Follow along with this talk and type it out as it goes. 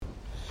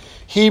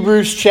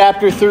Hebrews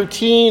chapter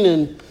 13,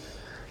 and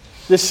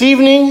this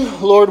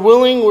evening, Lord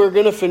willing, we're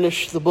going to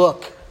finish the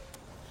book.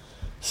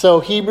 So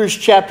Hebrews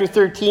chapter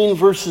 13,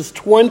 verses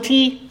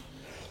 20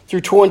 through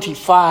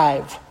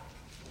 25.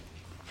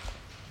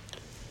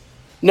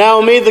 Now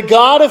may the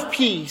God of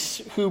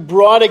peace, who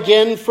brought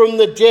again from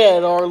the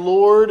dead our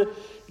Lord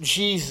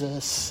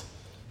Jesus,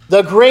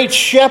 the great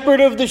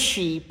shepherd of the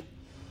sheep,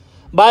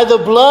 by the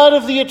blood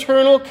of the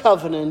eternal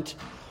covenant,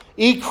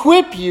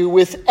 equip you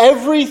with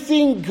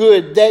everything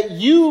good that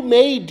you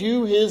may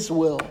do his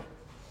will,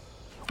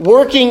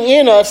 working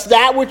in us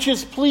that which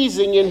is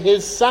pleasing in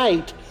his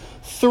sight,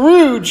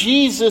 through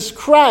Jesus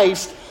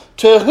Christ,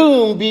 to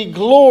whom be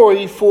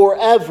glory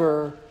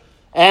forever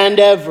and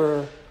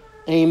ever.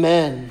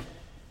 Amen.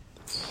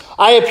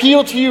 I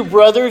appeal to you,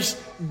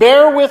 brothers,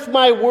 bear with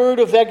my word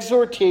of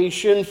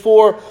exhortation,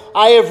 for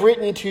I have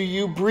written to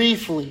you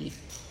briefly.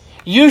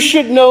 You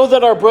should know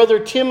that our brother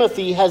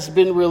Timothy has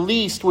been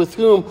released, with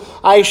whom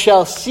I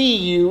shall see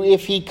you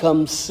if he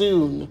comes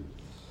soon.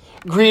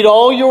 Greet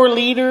all your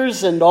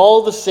leaders and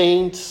all the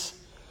saints.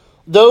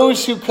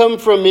 Those who come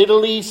from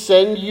Italy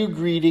send you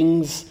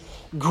greetings.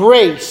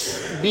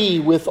 Grace be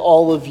with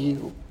all of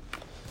you.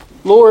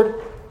 Lord,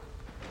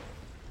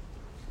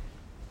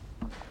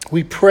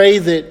 we pray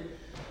that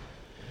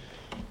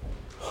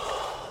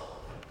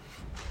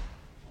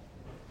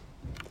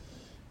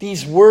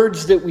these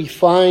words that we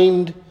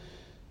find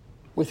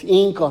with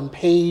ink on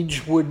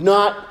page would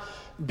not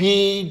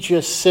be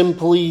just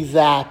simply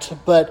that,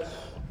 but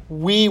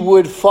we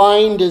would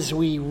find as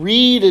we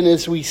read and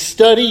as we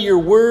study your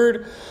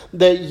word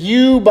that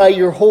you, by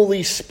your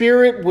Holy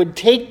Spirit, would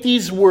take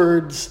these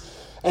words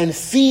and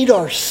feed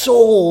our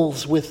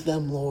souls with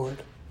them, Lord.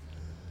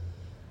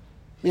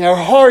 May our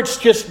hearts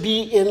just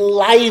be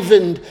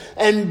enlivened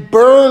and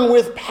burn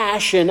with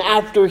passion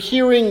after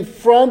hearing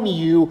from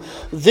you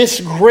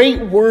this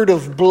great word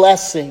of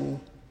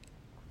blessing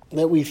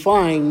that we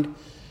find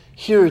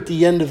here at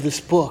the end of this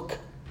book.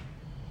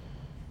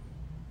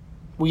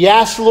 We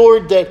ask,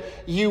 Lord, that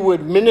you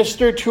would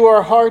minister to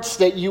our hearts,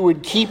 that you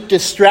would keep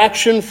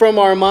distraction from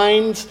our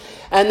minds,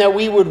 and that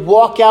we would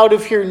walk out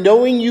of here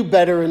knowing you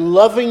better and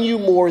loving you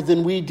more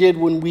than we did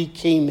when we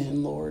came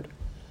in, Lord.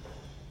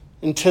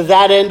 And to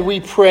that end we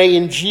pray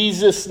in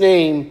Jesus'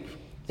 name,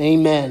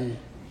 amen.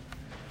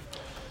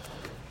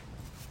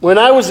 When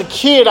I was a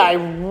kid, I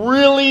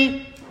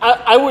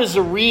was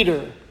a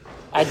reader.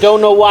 I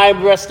don't know why the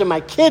rest of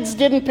my kids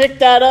didn't pick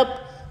that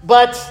up,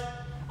 but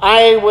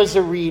I was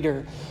a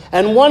reader.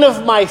 And one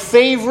of my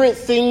favorite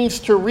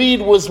things to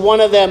read was one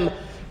of them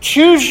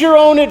choose your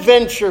own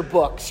adventure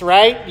books,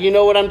 right? You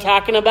know what I'm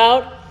talking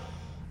about?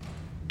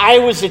 I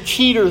was a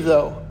cheater,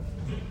 though.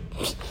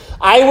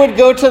 I would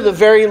go to the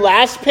very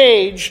last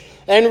page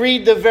and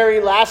read the very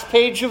last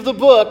page of the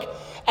book,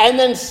 and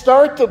then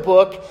start the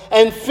book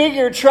and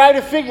try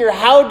to figure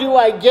how do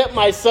I get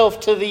myself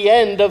to the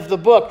end of the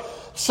book.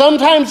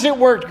 Sometimes it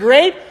worked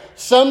great.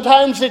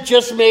 Sometimes it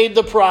just made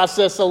the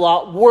process a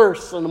lot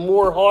worse and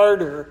more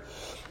harder.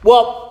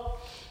 Well,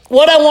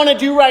 what I want to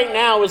do right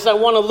now is I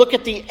want to look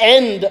at the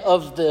end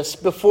of this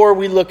before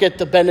we look at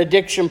the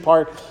benediction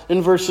part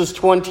in verses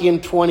 20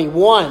 and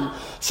 21.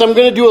 So I'm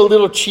going to do a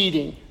little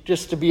cheating,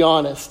 just to be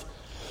honest.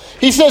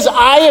 He says,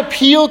 I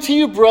appeal to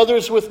you,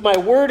 brothers, with my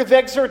word of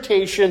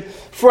exhortation,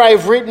 for I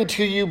have written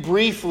to you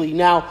briefly.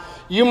 Now,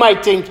 you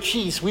might think,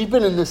 geez, we've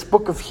been in this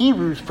book of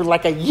Hebrews for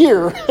like a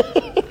year.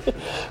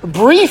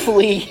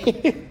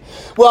 Briefly.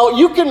 Well,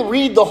 you can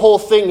read the whole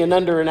thing in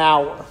under an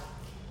hour.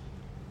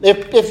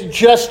 If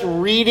just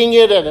reading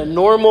it at a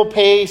normal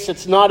pace,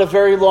 it's not a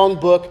very long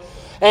book.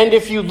 And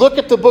if you look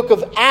at the book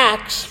of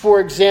Acts, for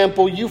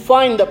example, you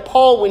find that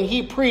Paul, when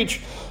he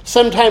preached,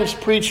 sometimes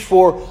preached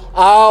for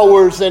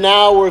hours and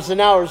hours and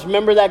hours.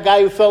 Remember that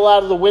guy who fell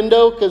out of the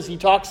window because he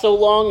talked so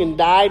long and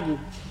died, and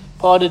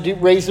Paul had to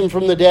raise him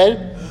from the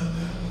dead?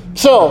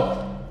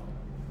 So,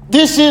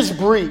 this is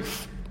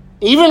brief.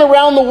 Even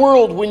around the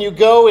world, when you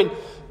go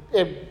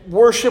and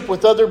worship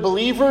with other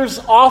believers,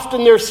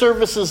 often their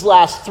services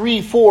last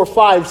 3, 4,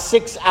 5,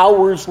 6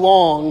 hours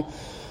long,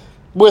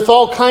 with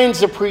all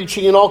kinds of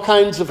preaching and all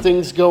kinds of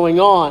things going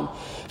on.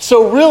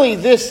 So really,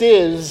 this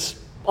is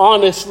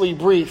honestly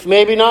brief.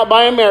 Maybe not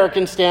by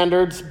American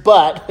standards,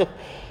 but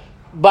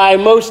by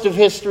most of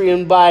history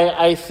and by,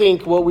 I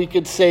think, what we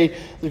could say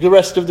the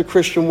rest of the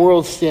Christian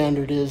world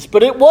standard is.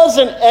 But it was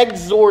an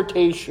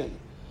exhortation,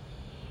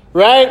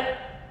 right?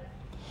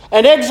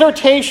 An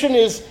exhortation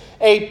is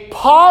a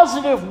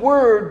positive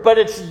word, but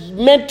it's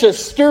meant to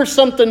stir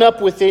something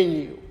up within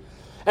you.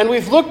 And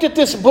we've looked at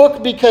this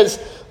book because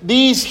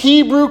these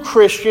Hebrew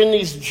Christian,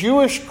 these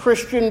Jewish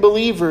Christian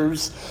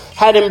believers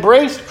had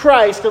embraced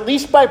Christ, at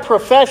least by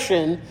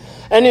profession,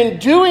 and in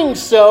doing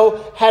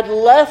so had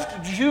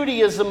left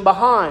Judaism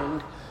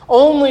behind,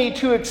 only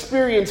to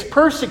experience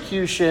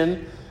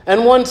persecution.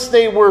 And once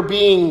they were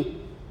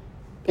being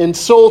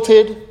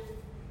insulted,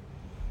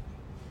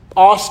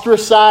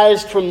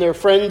 ostracized from their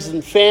friends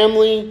and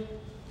family,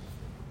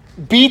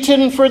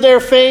 beaten for their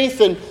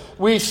faith, and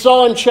we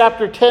saw in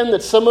chapter 10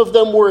 that some of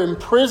them were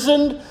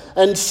imprisoned,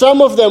 and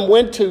some of them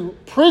went to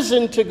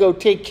prison to go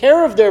take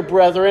care of their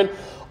brethren,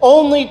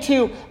 only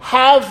to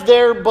have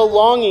their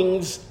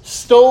belongings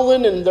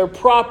stolen and their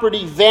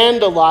property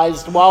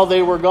vandalized while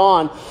they were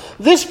gone.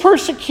 This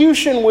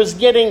persecution was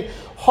getting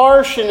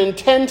harsh and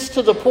intense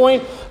to the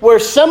point where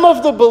some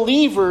of the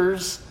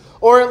believers,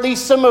 or at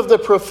least some of the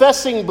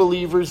professing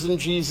believers in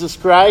Jesus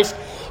Christ,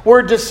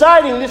 were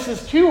deciding this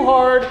is too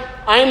hard,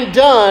 I'm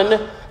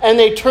done, and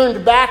they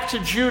turned back to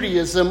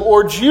Judaism,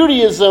 or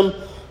Judaism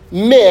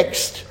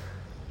mixed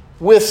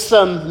with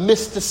some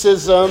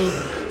mysticism,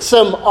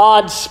 some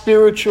odd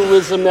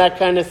spiritualism, that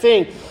kind of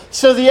thing.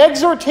 So the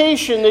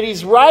exhortation that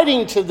he's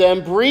writing to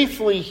them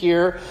briefly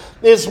here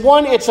is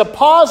one, it's a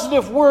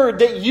positive word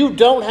that you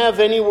don't have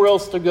anywhere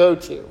else to go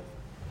to.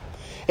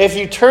 If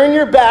you turn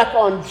your back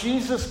on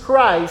Jesus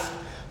Christ,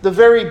 the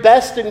very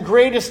best and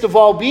greatest of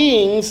all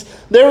beings,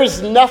 there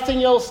is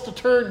nothing else to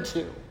turn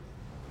to.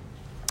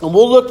 And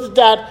we'll look at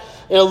that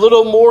in a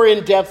little more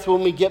in depth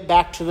when we get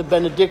back to the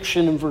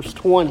benediction in verse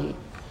 20.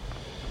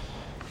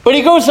 But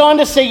he goes on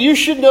to say, you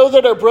should know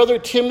that our brother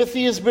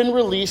Timothy has been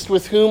released,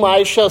 with whom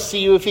I shall see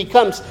you if he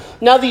comes.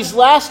 Now these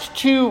last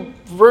two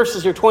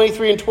verses here,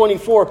 23 and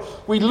 24,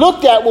 we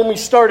looked at when we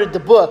started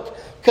the book,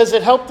 because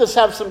it helped us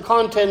have some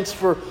contents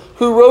for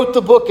who wrote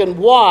the book and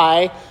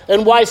why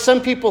some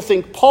people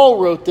think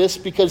Paul wrote this,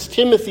 because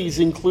Timothy's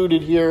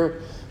included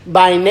here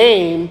by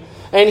name.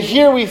 And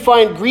here we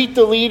find, greet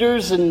the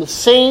leaders and the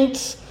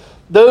saints.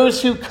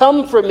 Those who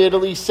come from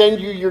Italy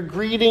send you your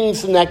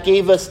greetings, and that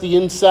gave us the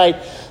insight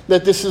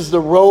that this is the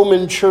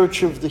Roman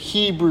church of the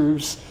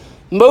Hebrews,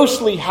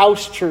 mostly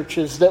house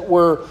churches that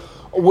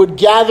would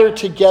gather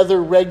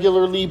together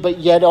regularly, but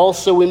yet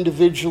also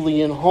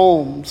individually in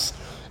homes.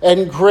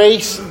 And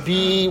grace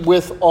be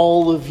with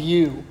all of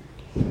you.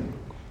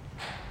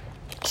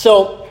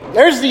 So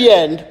there's the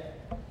end,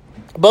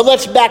 but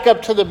let's back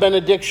up to the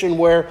benediction,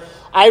 where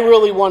I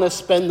really want to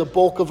spend the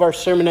bulk of our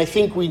sermon. I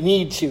think we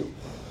need to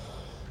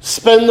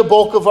spend the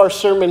bulk of our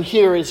sermon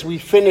here as we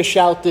finish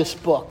out this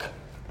book.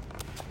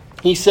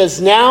 He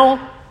says,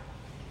 now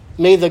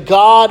may the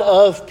God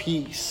of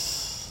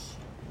peace.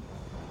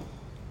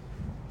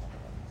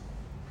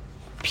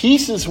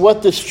 Peace is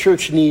what this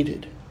church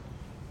needed.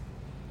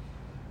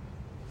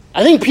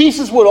 I think peace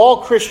is what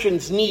all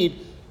Christians need,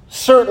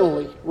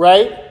 certainly,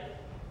 right?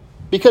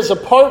 Because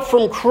apart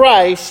from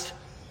Christ,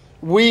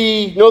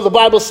 we know the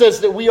Bible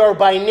says that we are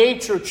by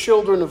nature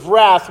children of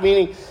wrath,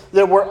 meaning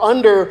that we're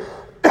under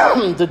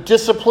the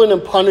discipline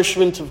and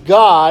punishment of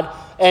God,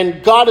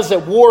 and God is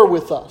at war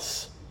with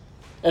us.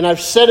 And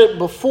I've said it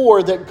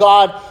before that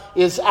God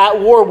is at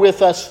war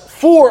with us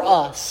for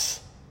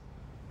us,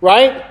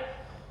 right?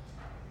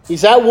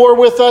 He's at war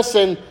with us,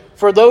 and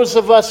for those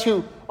of us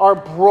who are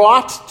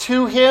brought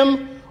to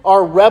him,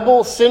 our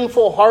rebel,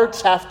 sinful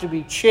hearts have to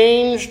be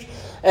changed.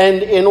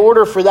 And in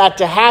order for that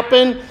to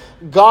happen,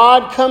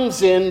 God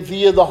comes in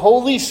via the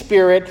Holy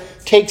Spirit,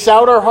 takes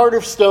out our heart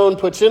of stone,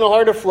 puts in a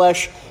heart of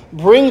flesh,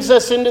 brings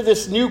us into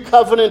this new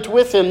covenant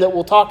with him that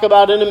we'll talk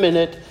about in a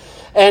minute,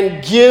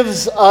 and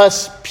gives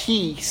us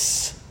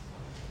peace.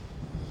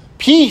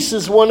 Peace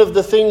is one of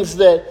the things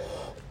that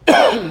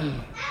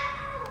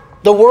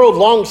the world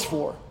longs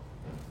for.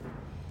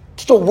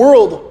 It's the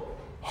world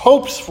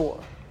hopes for.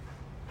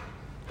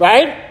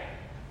 Right?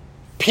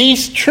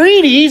 Peace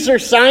treaties are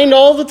signed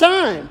all the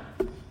time.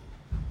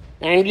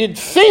 And you'd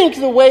think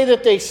the way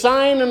that they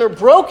sign and are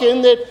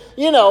broken that,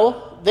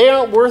 they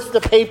aren't worth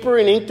the paper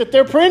and ink that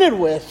they're printed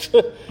with.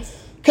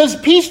 Because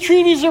peace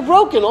treaties are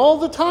broken all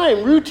the time,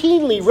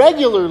 routinely,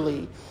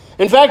 regularly.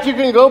 In fact, you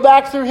can go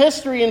back through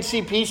history and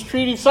see peace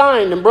treaties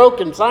signed and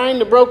broken,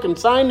 signed and broken,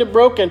 signed and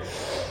broken.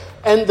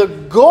 And the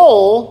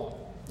goal,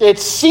 it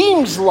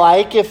seems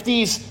like, if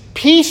these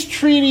peace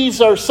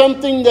treaties are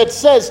something that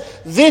says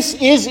this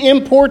is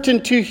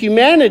important to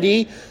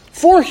humanity,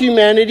 for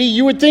humanity,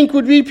 you would think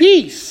would be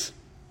peace.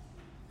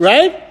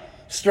 Right?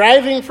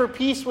 Striving for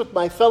peace with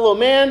my fellow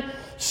man,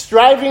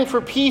 striving for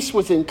peace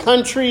within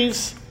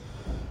countries,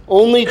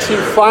 only to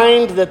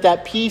find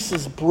that peace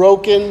is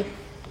broken.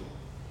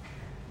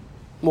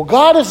 Well,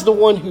 God is the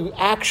one who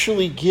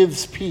actually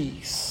gives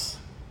peace.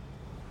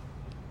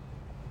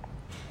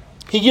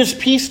 He gives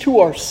peace to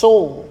our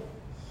soul.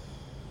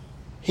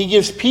 He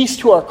gives peace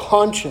to our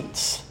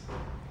conscience.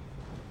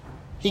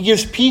 He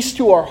gives peace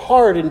to our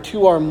heart and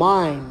to our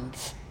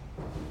minds.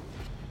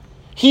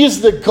 He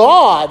is the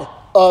God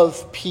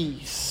of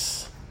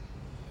peace.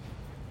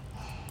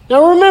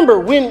 Now remember,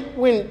 when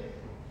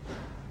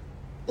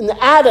in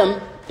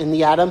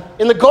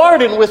the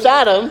garden with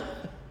Adam,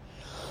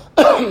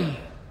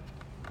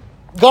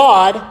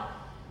 God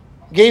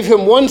gave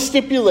him one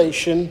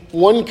stipulation,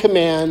 one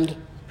command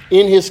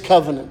in his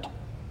covenant.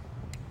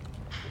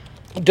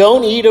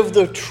 Don't eat of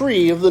the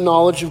tree of the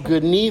knowledge of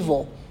good and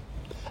evil.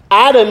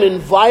 Adam, in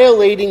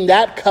violating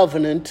that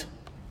covenant,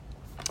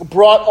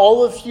 brought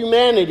all of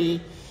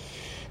humanity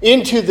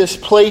into this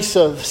place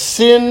of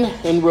sin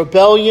and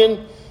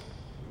rebellion.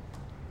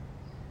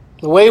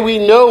 The way we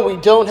know we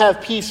don't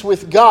have peace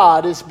with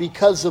God is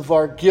because of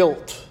our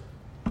guilt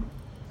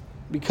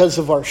because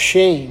of our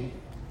shame.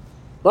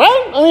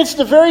 Right? I mean, it's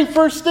the very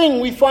first thing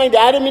we find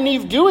Adam and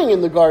Eve doing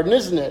in the garden,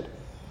 isn't it?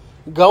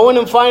 Going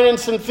and finding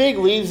some fig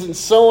leaves and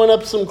sewing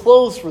up some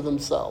clothes for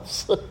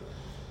themselves.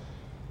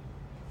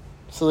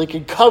 So they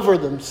could cover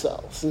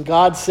themselves. And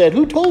God said,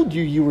 "Who told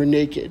you you were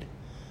naked?"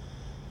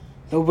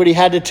 Nobody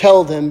had to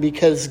tell them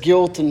because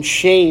guilt and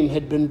shame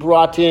had been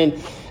brought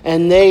in,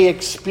 and they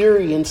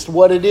experienced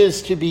what it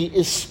is to be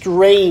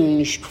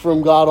estranged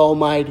from God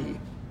Almighty.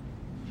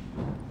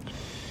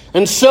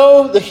 And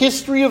so the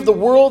history of the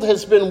world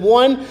has been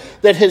one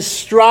that has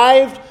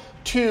strived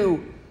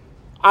to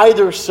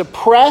either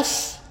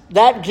suppress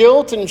that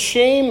guilt and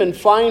shame and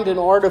find an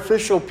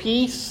artificial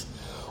peace,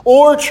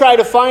 or try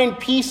to find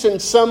peace in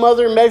some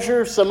other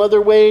measure, some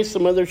other way,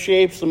 some other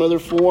shape, some other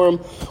form,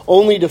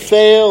 only to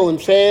fail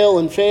and fail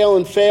and fail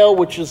and fail,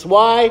 which is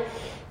why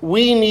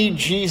we need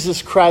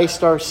Jesus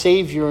Christ, our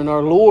Savior and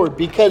our Lord.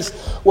 Because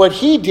what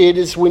he did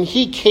is when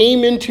he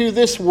came into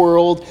this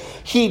world,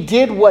 he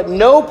did what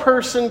no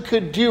person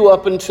could do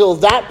up until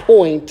that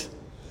point,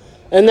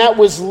 and that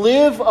was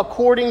live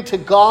according to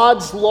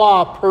God's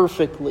law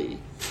perfectly.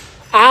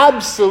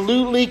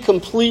 Absolutely,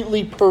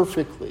 completely,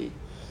 perfectly.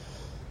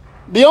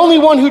 The only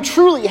one who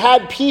truly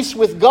had peace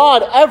with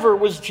God ever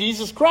was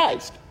Jesus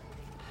Christ.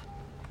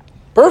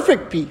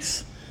 Perfect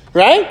peace,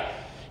 right?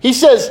 He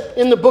says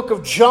in the book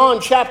of John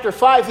chapter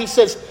 5, he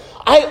says,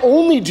 "I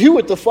only do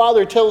what the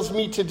Father tells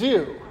me to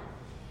do.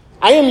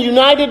 I am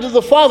united to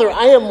the Father.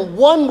 I am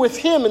one with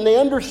him." And they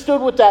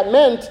understood what that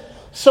meant,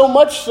 so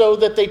much so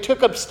that they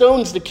took up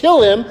stones to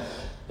kill him.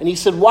 And he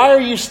said, "Why are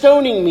you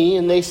stoning me?"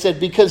 And they said,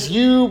 "Because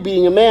you,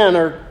 being a man,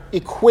 are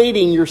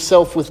equating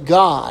yourself with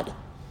God."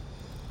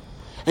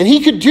 And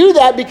he could do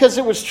that because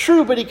it was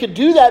true, but he could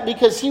do that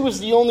because he was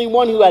the only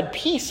one who had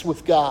peace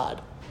with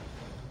God.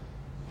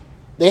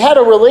 They had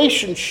a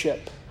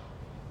relationship.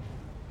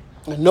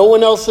 And no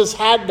one else has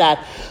had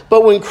that.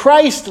 But when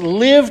Christ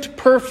lived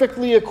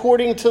perfectly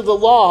according to the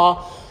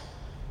law,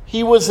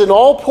 he was in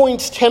all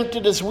points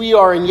tempted as we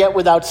are, and yet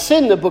without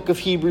sin, the book of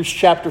Hebrews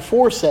chapter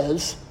 4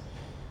 says.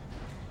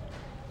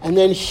 And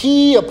then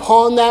he,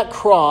 upon that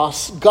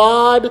cross,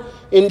 God,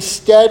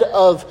 instead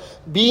of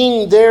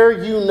being there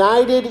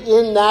united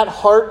in that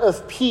heart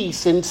of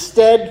peace,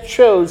 instead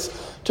chose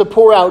to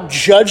pour out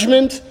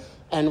judgment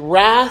and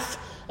wrath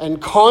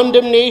and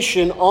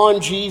condemnation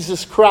on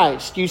Jesus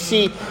Christ. You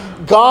see,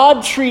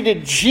 God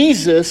treated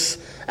Jesus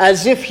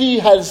as if he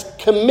has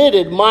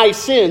committed my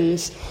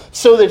sins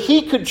so that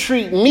he could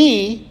treat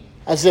me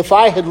as if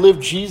I had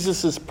lived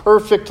Jesus'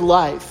 perfect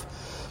life.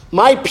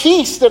 My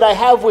peace that I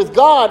have with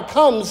God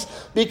comes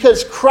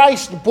because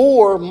Christ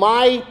bore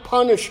my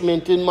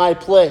punishment in my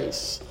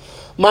place,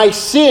 my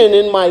sin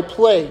in my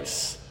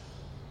place,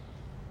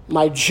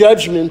 my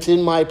judgment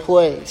in my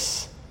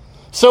place.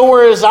 So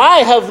whereas I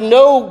have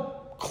no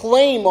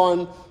claim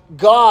on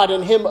God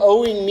and him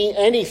owing me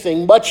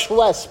anything, much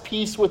less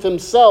peace with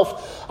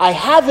himself, I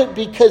have it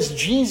because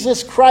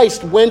Jesus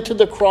Christ went to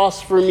the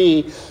cross for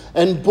me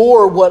and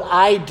bore what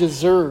I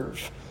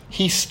deserve.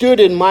 He stood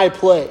in my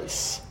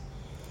place.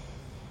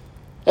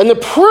 And the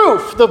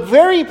proof, the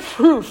very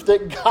proof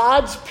that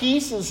God's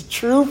peace is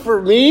true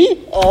for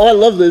me, oh, I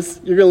love this.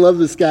 You're going to love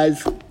this,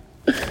 guys,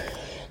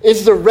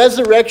 is the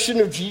resurrection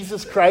of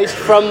Jesus Christ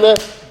from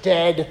the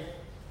dead.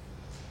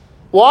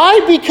 Why?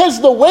 Because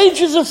the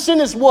wages of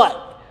sin is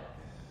what?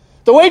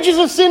 The wages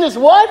of sin is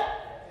what?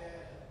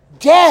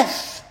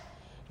 Death.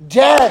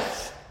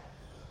 Death.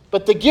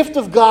 But the gift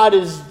of God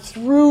is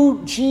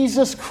through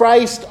Jesus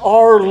Christ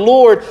our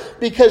Lord,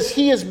 because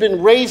he has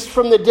been raised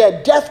from the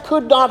dead. Death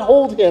could not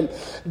hold him.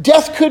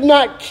 Death could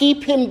not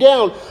keep him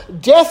down.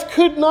 Death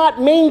could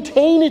not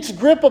maintain its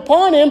grip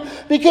upon him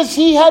because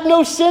he had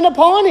no sin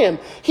upon him.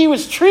 He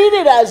was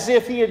treated as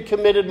if he had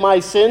committed my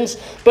sins,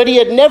 but he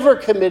had never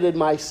committed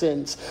my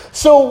sins.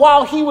 So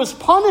while he was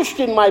punished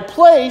in my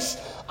place,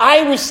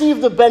 I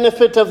receive the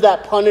benefit of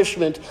that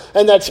punishment,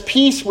 and that's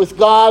peace with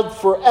God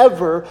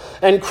forever.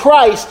 And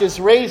Christ is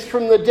raised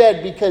from the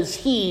dead because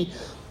he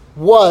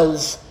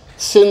was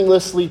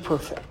sinlessly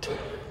perfect.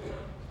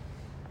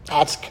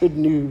 That's good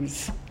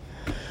news.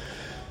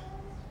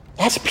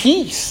 That's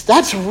peace.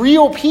 That's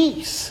real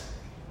peace.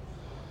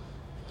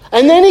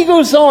 And then he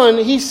goes on,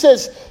 he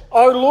says,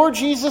 our Lord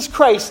Jesus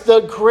Christ, the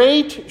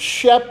great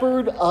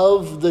shepherd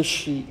of the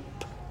sheep.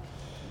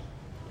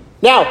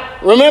 Now,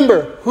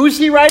 remember, who's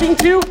he writing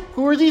to?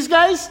 Who are these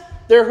guys?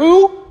 They're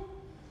who?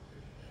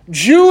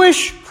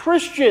 Jewish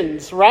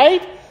Christians,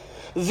 right?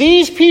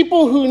 These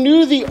people who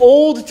knew the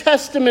Old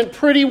Testament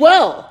pretty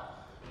well.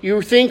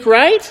 You think,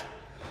 right?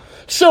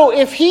 So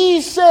if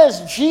he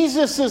says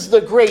Jesus is the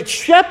great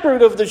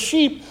shepherd of the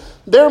sheep,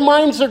 their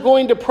minds are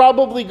going to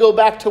probably go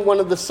back to one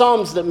of the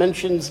Psalms that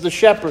mentions the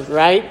shepherd,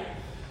 right?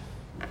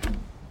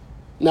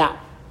 Now,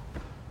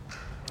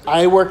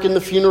 I work in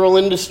the funeral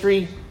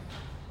industry.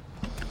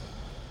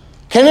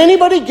 Can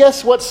anybody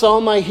guess what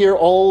psalm I hear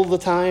all the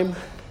time?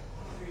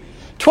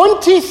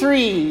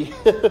 23.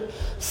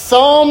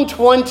 Psalm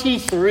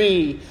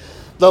 23.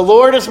 The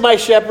Lord is my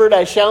shepherd,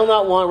 I shall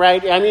not want,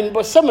 right? I mean,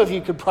 but some of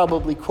you could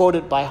probably quote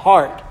it by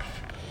heart.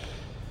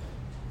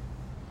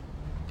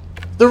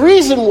 The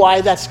reason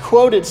why that's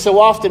quoted so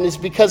often is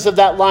because of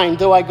that line,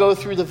 though I go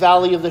through the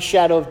valley of the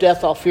shadow of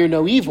death, I'll fear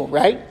no evil,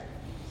 right?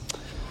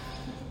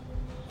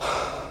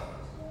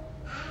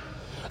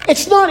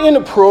 It's not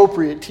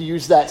inappropriate to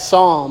use that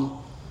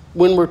psalm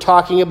when we're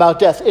talking about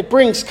death. It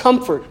brings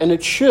comfort, and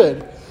it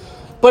should.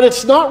 But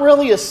it's not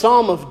really a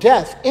psalm of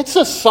death. It's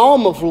a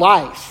psalm of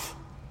life.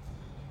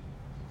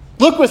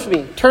 Look with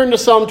me. Turn to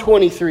Psalm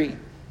 23.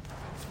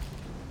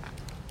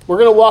 We're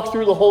going to walk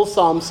through the whole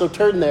psalm, so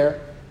turn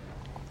there.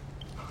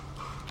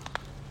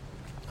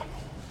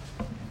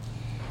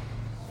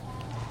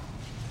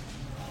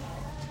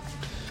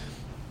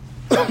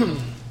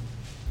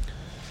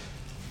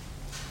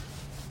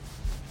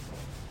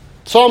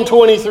 Psalm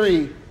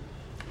 23.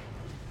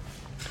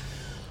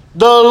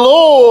 The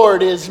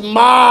Lord is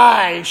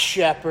my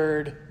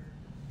shepherd.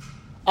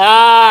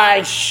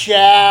 I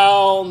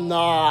shall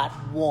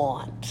not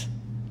want.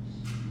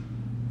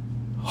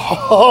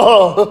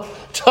 Oh,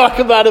 talk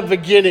about a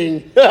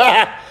beginning.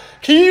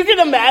 You can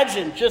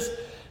imagine just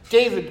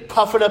David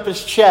puffing up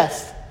his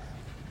chest.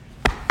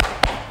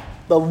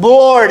 The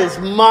Lord is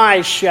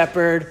my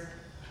shepherd.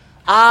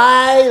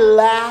 I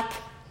lack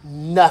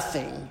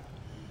nothing.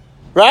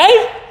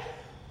 Right?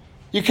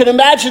 You can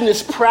imagine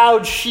this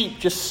proud sheep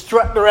just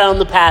strutting around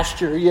the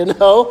pasture,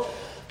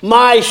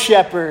 My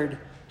shepherd,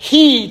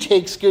 he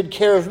takes good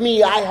care of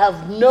me. I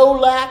have no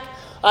lack.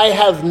 I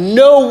have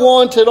no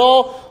want at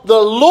all. The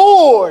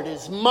Lord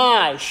is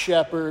my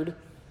shepherd.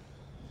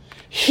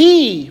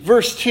 He,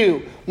 verse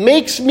 2,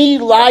 makes me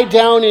lie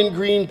down in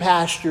green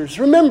pastures.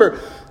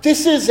 Remember,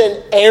 this is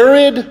an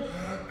arid,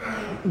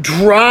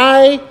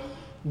 dry,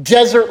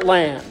 desert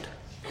land,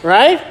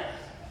 right?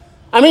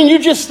 I mean, you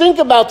just think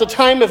about the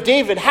time of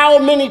David. How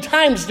many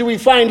times do we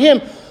find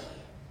him,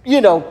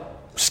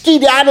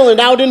 skedaddling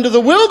out into the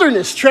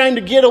wilderness trying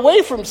to get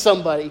away from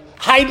somebody,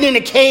 hiding in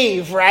a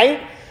cave,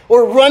 right?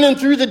 Or running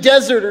through the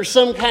desert or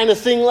some kind of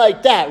thing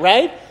like that,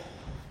 right?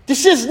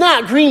 This is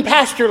not green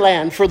pasture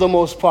land for the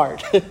most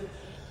part.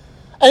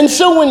 And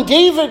so when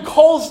David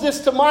calls this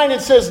to mind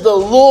and says, the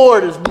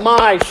Lord is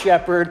my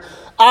shepherd,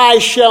 I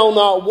shall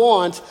not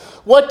want,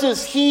 what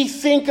does he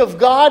think of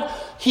God?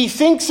 He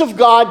thinks of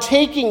God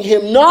taking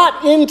him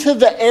not into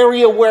the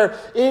area where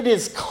it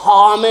is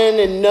common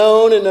and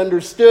known and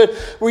understood,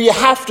 where you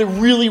have to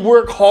really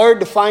work hard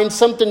to find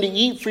something to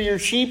eat for your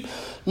sheep.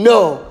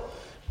 No,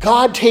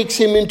 God takes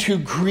him into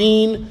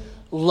green,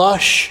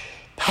 lush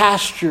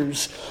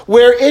pastures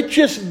where it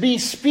just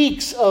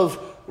bespeaks of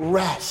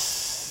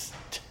rest,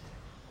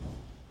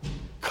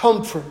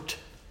 comfort,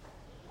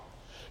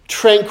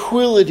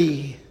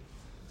 tranquility,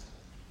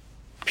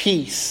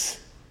 peace.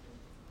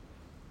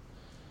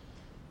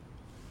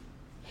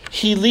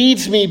 He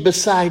leads me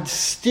beside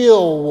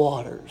still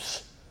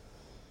waters.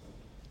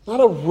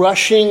 Not a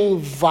rushing,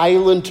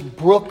 violent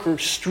brook or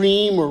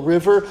stream or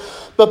river,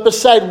 but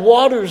beside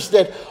waters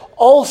that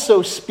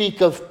also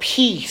speak of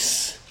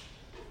peace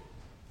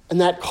and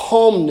that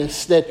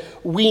calmness that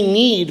we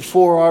need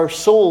for our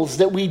souls,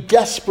 that we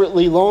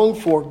desperately long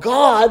for.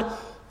 God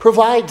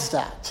provides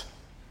that.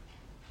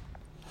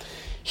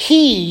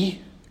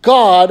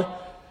 God,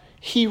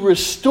 He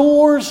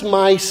restores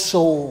my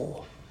soul.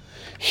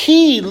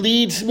 He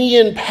leads me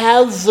in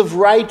paths of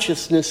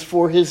righteousness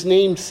for his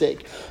name's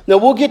sake. Now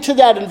we'll get to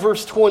that in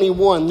verse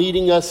 21,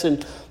 leading us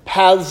in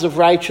paths of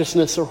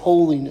righteousness or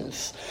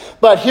holiness.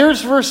 But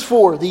here's verse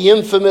 4, the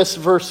infamous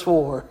verse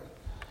 4.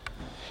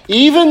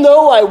 Even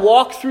though I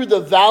walk through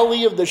the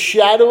valley of the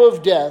shadow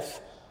of death,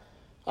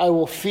 I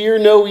will fear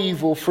no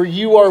evil, for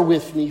you are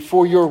with me,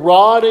 for your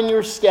rod and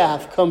your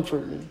staff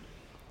comfort me.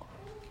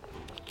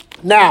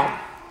 Now,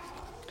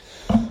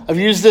 I've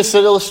used this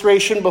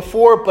illustration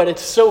before, but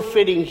it's so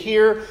fitting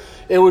here,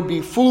 it would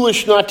be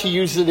foolish not to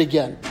use it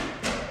again.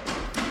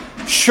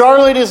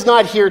 Charlotte is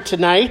not here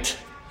tonight,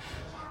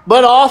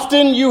 but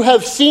often you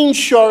have seen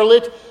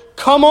Charlotte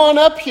come on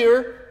up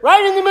here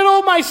right in the middle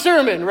of my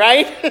sermon,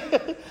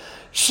 right?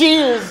 She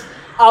is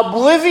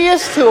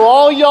oblivious to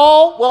all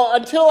y'all. Well,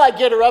 until I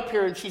get her up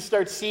here and she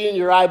starts seeing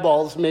your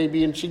eyeballs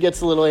maybe and she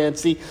gets a little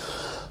antsy.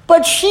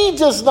 But she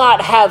does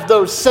not have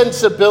those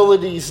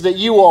sensibilities that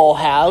you all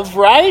have,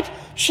 right?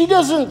 She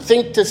doesn't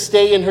think to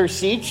stay in her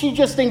seat. She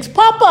just thinks,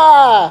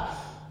 Papa,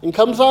 and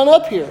comes on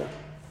up here.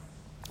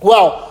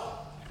 Well,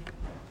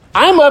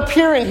 I'm up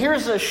here and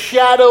here's a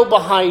shadow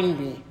behind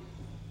me.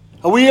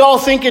 We all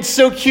think it's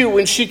so cute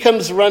when she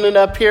comes running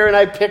up here and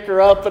I pick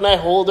her up and I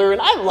hold her and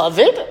I love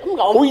it. I'm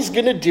always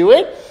going to do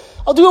it.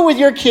 I'll do it with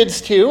your kids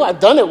too.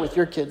 I've done it with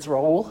your kids,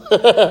 Raul.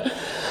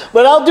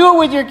 But I'll do it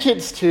with your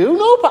kids too.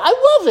 No, but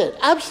I love it.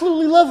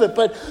 Absolutely love it.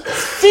 But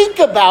think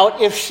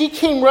about if she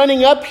came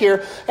running up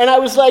here and I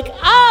was like,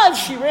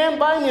 she ran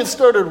by me and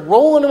started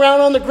rolling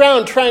around on the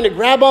ground trying to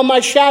grab on my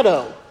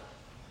shadow.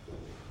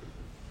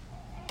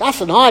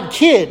 That's an odd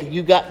kid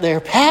you got there,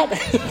 Pat.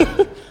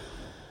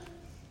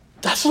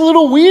 That's a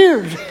little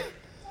weird.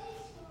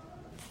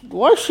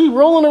 Why is she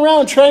rolling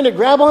around trying to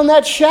grab on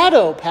that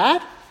shadow,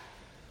 Pat?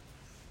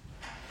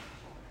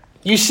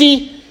 You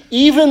see,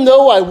 even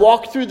though I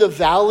walk through the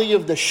valley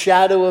of the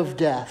shadow of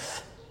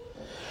death,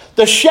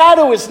 The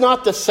shadow is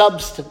not the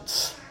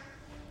substance,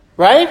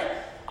 right?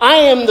 I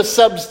am the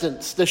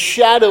substance. The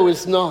shadow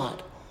is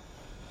not.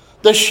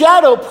 The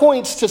shadow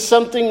points to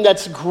something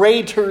that's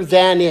greater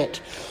than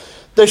it.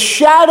 The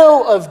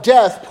shadow of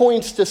death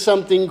points to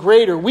something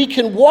greater. We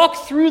can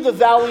walk through the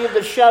valley of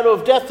the shadow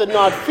of death and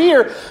not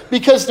fear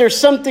because there's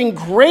something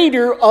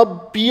greater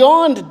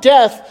beyond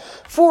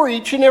death for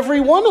each and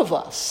every one of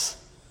us.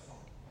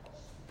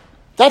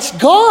 That's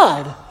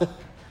God.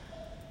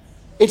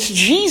 It's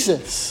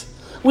Jesus.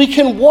 We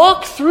can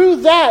walk through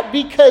that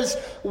because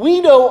we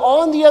know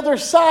on the other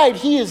side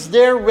He is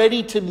there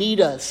ready to meet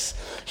us.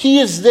 He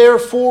is there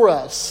for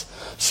us.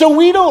 So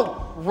we don't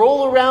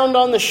roll around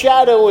on the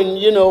shadow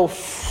and,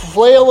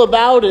 flail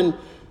about and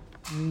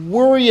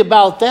worry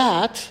about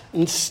that.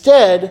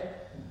 Instead,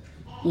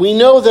 we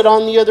know that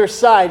on the other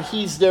side,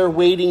 He's there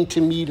waiting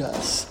to meet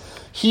us.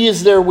 He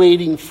is there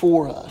waiting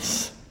for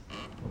us.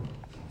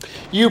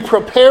 You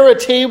prepare a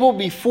table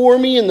before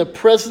me in the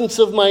presence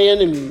of my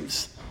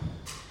enemies.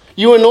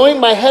 You anoint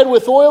my head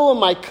with oil, and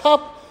my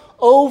cup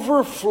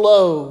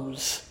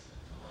overflows.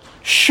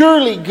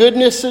 Surely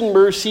goodness and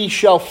mercy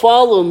shall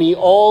follow me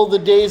all the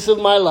days of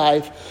my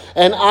life,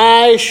 and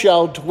I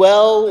shall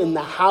dwell in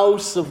the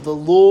house of the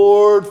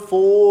Lord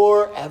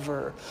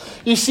forever.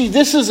 You see,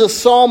 this is a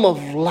psalm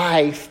of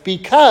life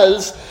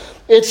because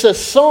it's a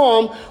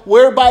psalm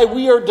whereby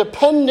we are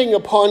depending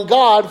upon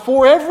God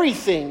for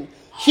everything.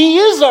 He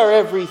is our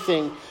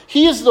everything.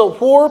 He is the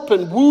warp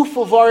and woof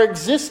of our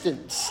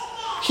existence.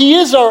 He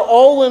is our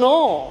all in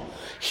all.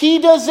 He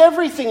does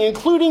everything,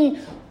 including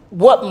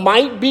what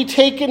might be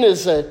taken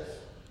as a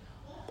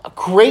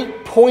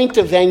great point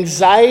of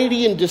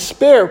anxiety and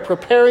despair,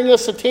 preparing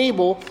us a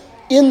table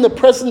in the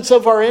presence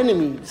of our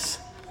enemies.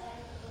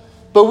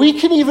 But we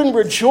can even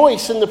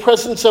rejoice in the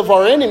presence of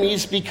our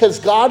enemies because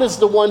God is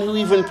the one who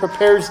even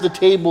prepares the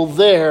table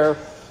there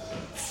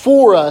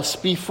for us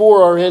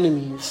before our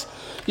enemies.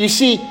 You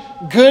see,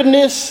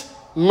 goodness,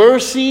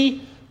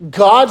 mercy,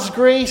 God's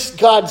grace,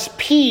 God's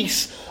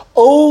peace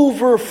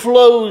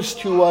overflows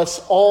to us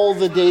all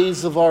the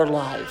days of our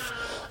life.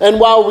 And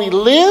while we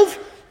live,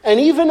 and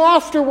even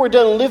after we're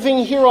done living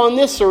here on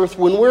this earth,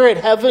 when we're in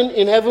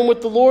heaven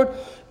with the Lord,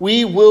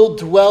 we will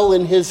dwell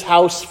in His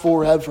house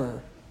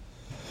forever.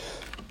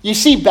 You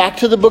see, back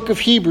to the book of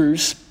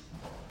Hebrews,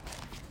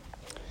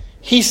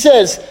 he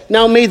says,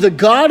 "Now may the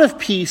God of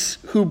peace,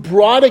 who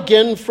brought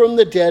again from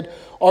the dead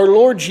our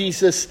Lord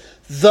Jesus,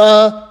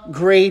 the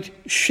great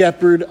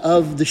shepherd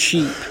of the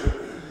sheep."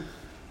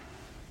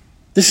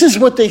 This is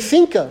what they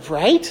think of,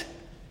 right? It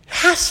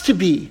has to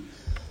be.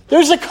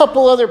 There's a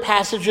couple other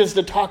passages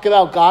that talk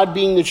about God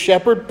being the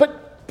shepherd, but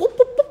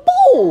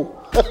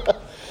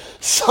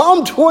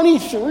Psalm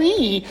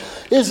 23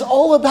 is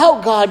all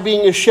about God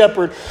being a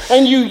shepherd.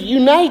 And you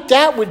unite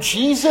that with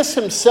Jesus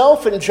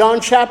himself in John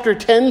chapter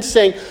 10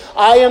 saying,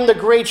 "I am the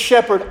great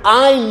shepherd.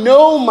 I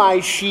know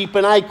my sheep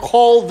and I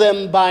call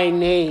them by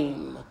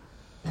name."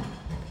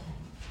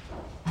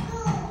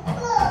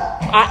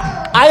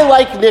 I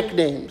like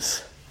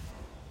nicknames.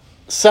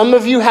 Some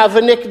of you have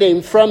a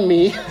nickname from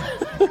me.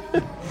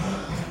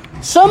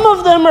 Some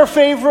of them are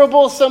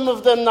favorable, some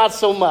of them not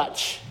so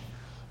much.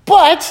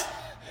 But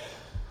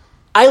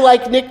I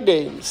like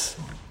nicknames.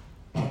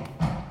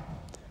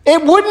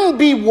 It wouldn't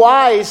be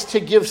wise to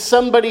give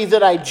somebody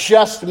that I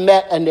just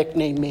met a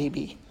nickname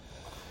maybe,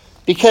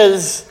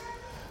 because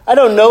I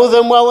don't know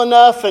them well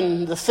enough,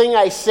 and the thing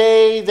I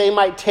say they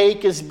might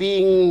take as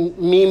being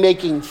me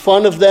making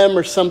fun of them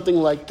or something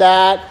like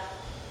that.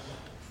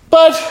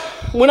 But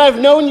when I've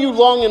known you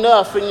long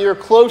enough and you're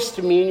close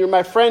to me and you're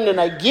my friend and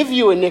I give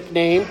you a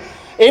nickname,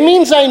 it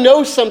means I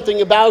know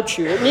something about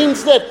you. It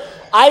means that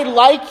I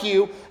like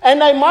you,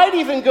 and I might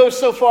even go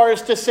so far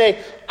as to say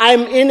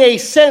I'm in a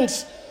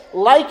sense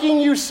liking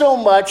you so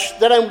much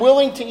that I'm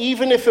willing to,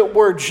 even if it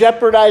were,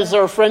 jeopardize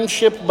our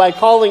friendship by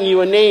calling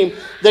you a name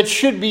that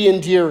should be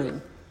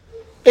endearing.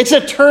 It's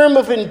a term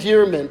of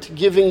endearment,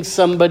 giving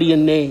somebody a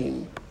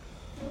name.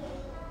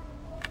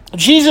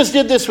 Jesus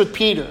did this with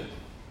Peter,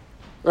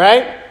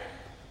 right?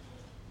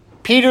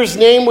 Peter's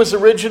name was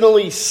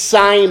originally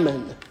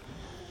Simon.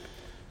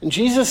 And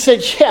Jesus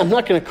said, "Yeah, I'm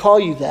not going to call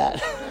you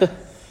that. I'm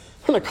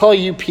going to call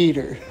you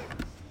Peter."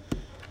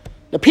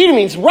 Now, Peter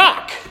means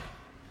rock,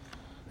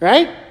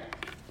 right?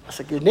 That's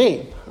a good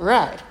name. All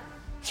right.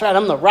 That's right,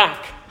 I'm the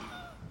rock.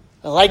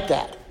 I like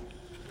that.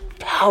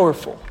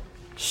 Powerful.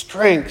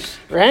 Strength,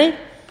 right?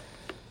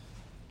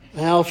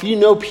 Now, if you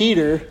know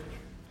Peter,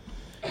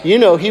 you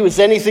know he was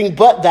anything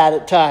but that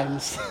at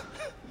times.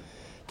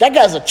 That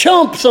guy's a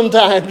chump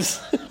sometimes.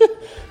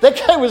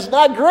 That guy was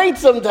not great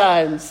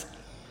sometimes.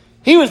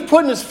 He was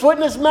putting his foot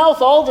in his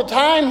mouth all the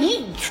time.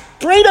 He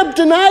straight up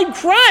denied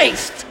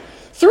Christ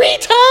 3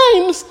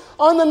 times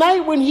on the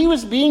night when he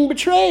was being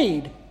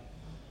betrayed.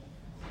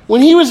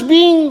 When he was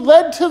being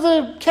led to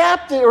the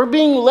captain, or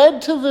being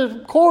led to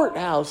the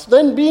courthouse,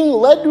 then being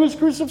led to his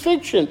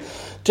crucifixion.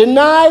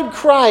 Denied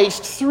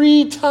Christ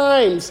 3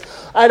 times.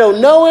 I don't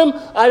know him.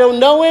 I don't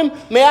know him.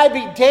 May I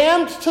be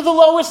damned to the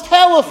lowest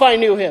hell if I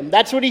knew him.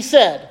 That's what he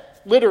said,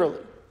 literally.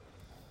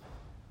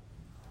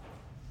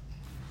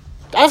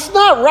 That's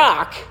not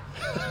rock.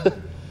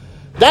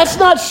 That's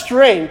not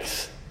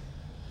strength.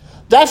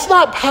 That's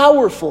not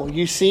powerful,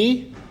 you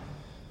see.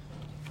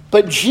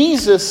 But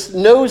Jesus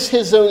knows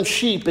his own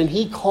sheep, and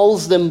he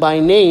calls them by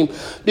name.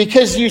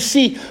 Because you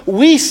see,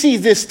 we see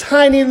this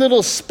tiny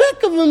little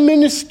speck of a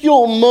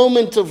minuscule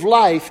moment of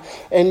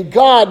life, and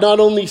God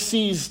not only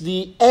sees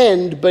the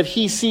end, but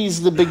he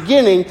sees the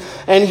beginning,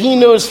 and he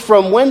knows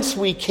from whence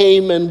we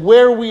came and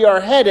where we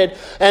are headed,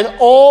 and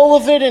all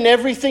of it and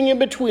everything in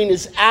between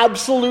is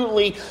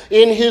absolutely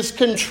in his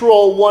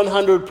control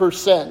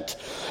 100%.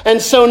 And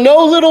so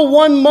no little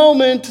one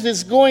moment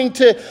is going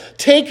to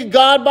take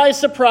God by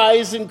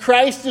surprise, and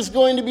Christ is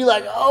going to be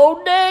like,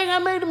 oh, dang, I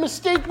made a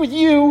mistake with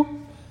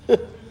you.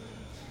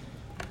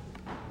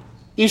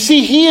 You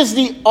see, he is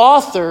the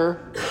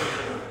author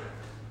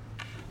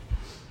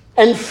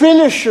and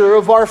finisher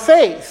of our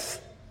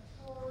faith.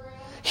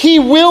 He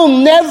will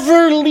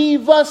never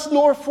leave us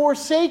nor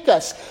forsake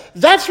us.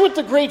 That's what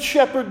the great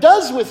shepherd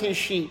does with his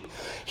sheep.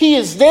 He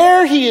is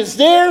there, he is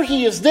there,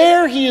 he is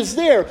there, he is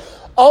there.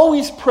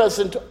 Always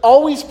present,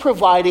 always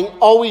providing,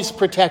 always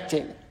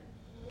protecting.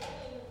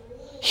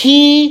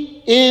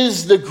 He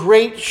is the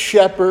great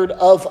shepherd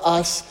of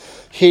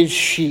us, his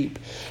sheep.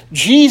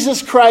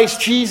 Jesus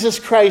Christ, Jesus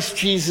Christ,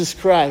 Jesus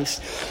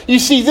Christ. You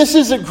see, this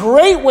is a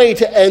great way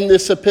to end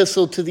this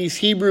epistle to these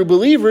Hebrew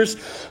believers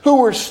who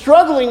were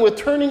struggling with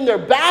turning their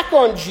back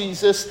on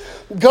Jesus,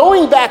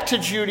 going back to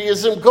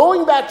Judaism,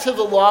 going back to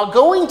the law,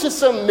 going to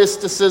some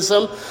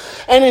mysticism.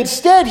 And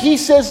instead, he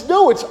says,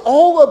 no, it's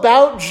all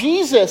about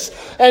Jesus.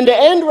 And to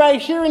end right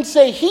here and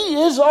say,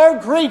 he is our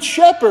great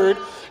shepherd,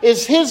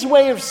 is his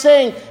way of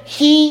saying,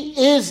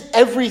 he is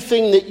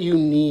everything that you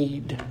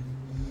need.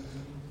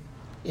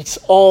 It's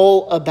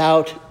all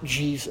about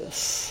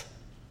Jesus.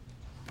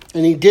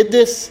 And he did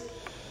this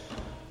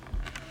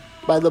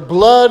by the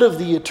blood of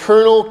the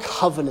eternal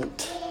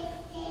covenant.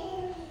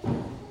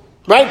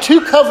 Right?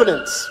 2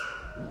 covenants.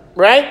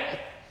 Right?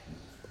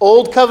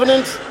 Old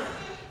covenant,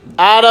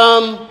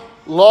 Adam,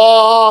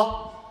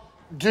 law,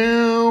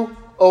 do,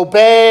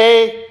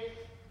 obey,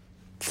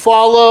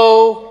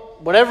 follow,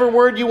 whatever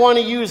word you want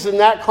to use in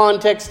that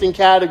context and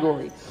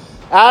category.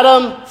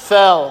 Adam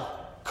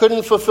fell,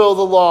 couldn't fulfill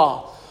the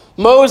law.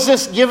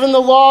 Moses, given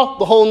the law,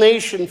 the whole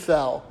nation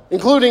fell,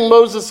 including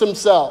Moses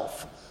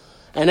himself.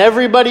 And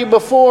everybody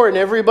before and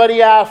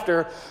everybody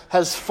after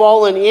has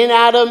fallen in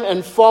Adam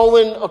and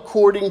fallen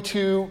according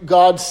to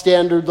God's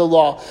standard, the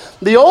law.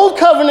 The old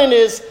covenant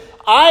is,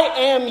 I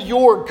am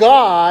your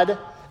God,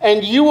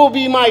 and you will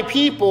be my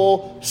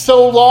people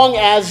so long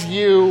as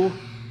you,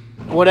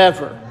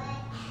 whatever.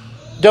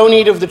 Don't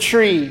eat of the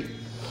tree.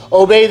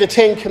 Obey the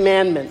 10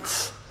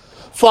 commandments.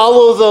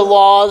 Follow the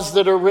laws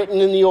that are written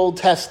in the Old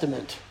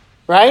Testament.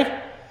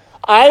 Right?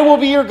 I will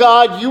be your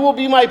God, you will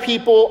be my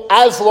people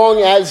as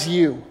long as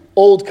you.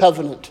 Old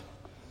covenant.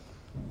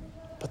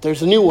 But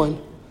there's a new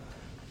one.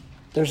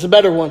 There's a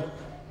better one.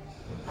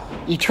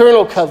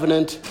 Eternal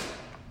covenant.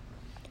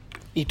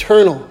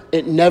 Eternal.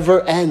 It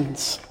never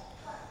ends.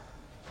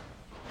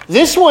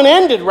 This one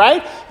ended,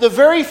 right? The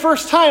very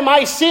first time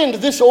I sinned,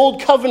 this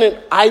old covenant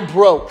I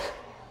broke.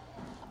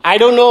 I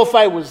don't know if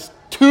I was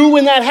 2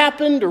 when that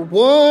happened or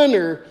 1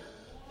 or...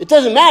 It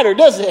doesn't matter,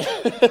 does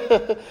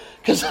it?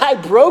 Because I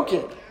broke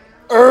it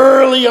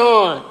early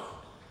on.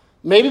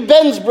 Maybe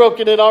Ben's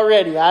broken it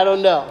already. I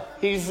don't know.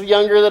 He's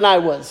younger than I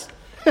was.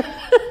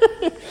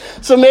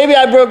 So maybe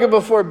I broke it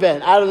before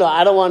Ben. I don't know.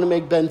 I don't want to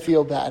make Ben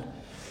feel bad.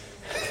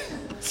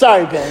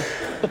 Sorry, Ben.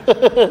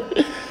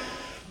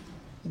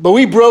 But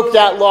we broke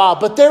that law.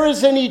 But there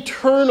is an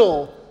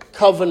eternal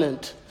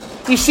covenant.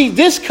 You see,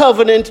 this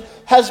covenant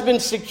has been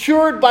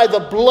secured by the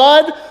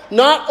blood,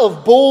 not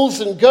of bulls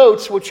and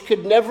goats, which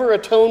could never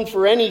atone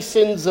for any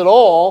sins at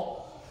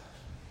all,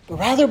 but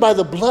rather by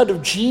the blood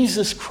of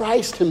Jesus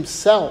Christ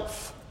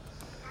himself.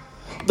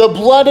 The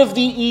blood of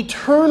the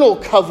eternal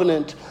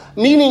covenant,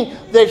 meaning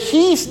that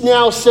he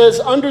now says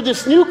under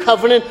this new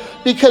covenant,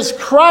 because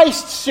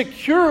Christ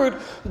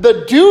secured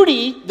the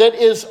duty that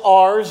is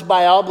ours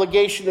by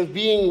obligation of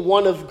being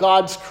one of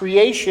God's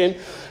creation,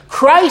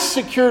 Christ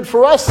secured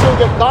for us so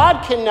that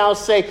God can now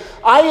say,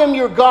 I am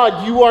your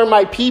God, you are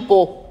my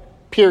people,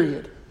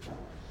 period.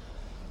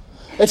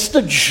 It's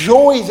the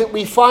joy that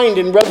we find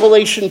in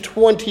Revelation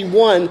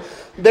 21,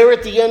 there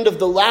at the end of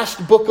the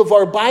last book of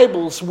our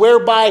Bibles,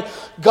 whereby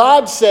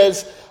God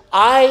says,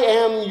 I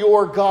am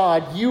your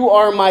God, you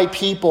are my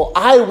people,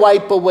 I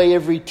wipe away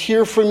every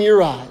tear from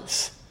your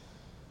eyes.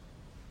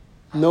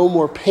 No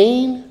more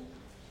pain,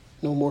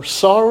 no more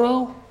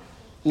sorrow,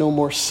 no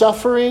more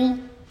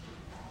suffering.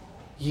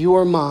 You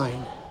are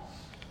mine.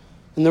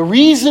 And the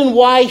reason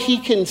why he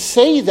can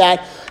say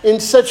that in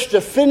such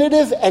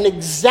definitive and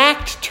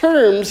exact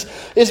terms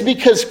is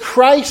because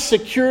Christ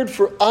secured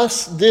for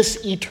us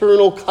this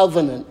eternal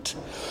covenant.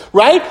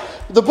 Right?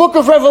 The book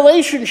of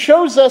Revelation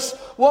shows us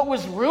what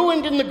was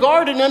ruined in the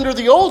garden under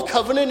the old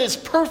covenant is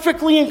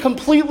perfectly and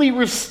completely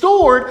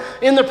restored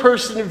in the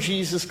person of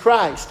Jesus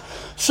Christ.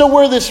 So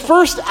where this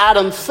first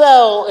Adam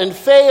fell and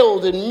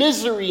failed and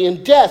misery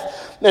and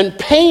death and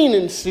pain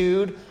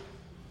ensued,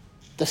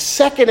 The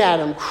second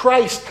Adam,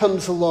 Christ,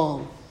 comes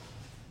along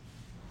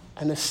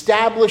and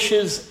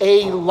establishes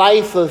a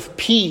life of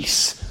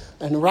peace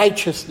and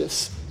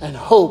righteousness and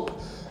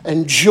hope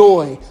and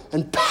joy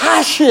and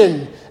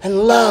passion and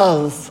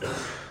love,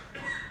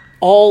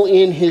 all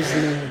in his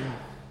name.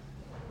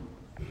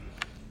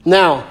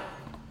 Now,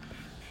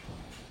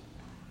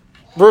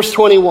 verse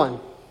 21.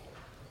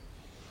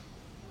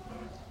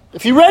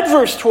 If you read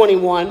verse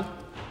 21,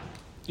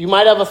 you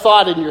might have a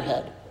thought in your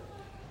head.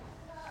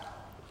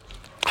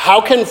 How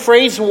can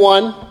phrase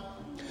 1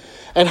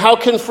 and how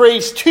can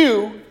phrase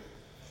 2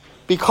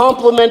 be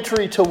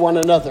complementary to one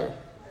another?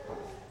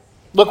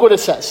 Look what it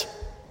says.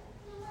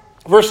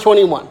 Verse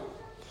 21.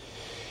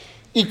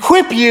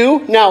 Equip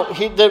you. Now,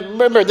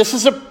 remember, this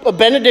is a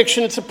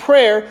benediction. It's a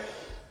prayer.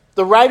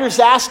 The writer's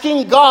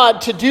asking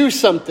God to do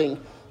something.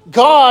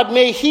 God,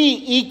 may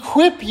he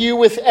equip you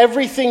with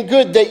everything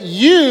good that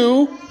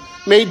you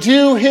may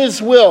do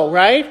his will,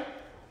 right?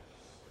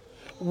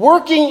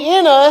 Working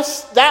in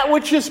us that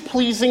which is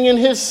pleasing in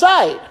his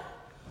sight.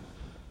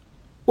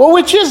 Well,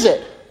 which is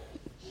it?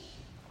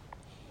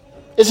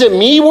 Is it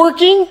me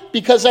working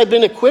because I've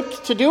been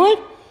equipped to do it?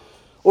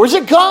 Or is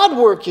it God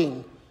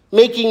working,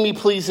 making me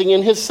pleasing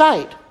in his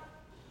sight? Do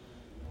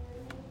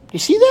you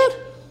see that?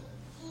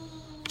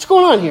 What's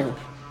going on here?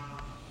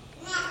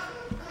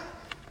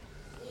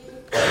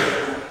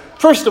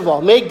 First of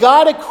all, may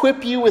God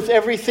equip you with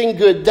everything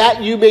good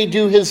that you may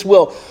do his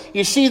will.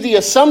 You see, the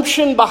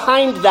assumption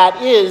behind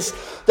that is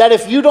that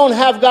if you don't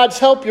have God's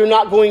help, you're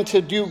not going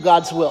to do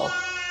God's will.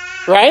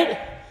 Right?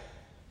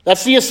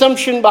 That's the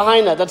assumption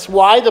behind that. That's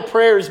why the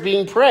prayer is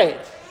being prayed.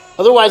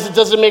 Otherwise, it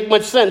doesn't make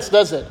much sense,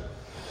 does it?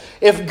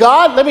 If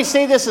God, let me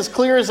say this as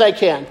clear as I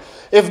can.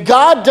 If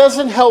God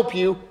doesn't help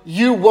you,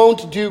 you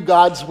won't do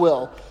God's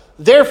will.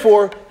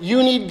 Therefore,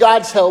 you need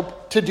God's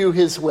help to do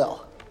his will.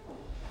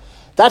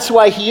 That's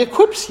why he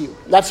equips you.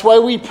 That's why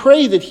we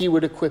pray that he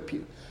would equip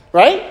you.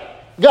 Right?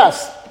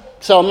 Gus.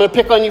 So I'm going to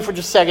pick on you for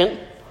just a second.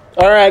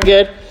 All right,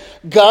 good.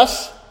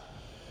 Gus,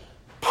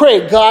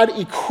 pray God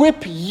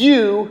equip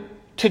you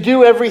to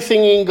do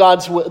everything in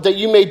God's will, that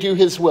you may do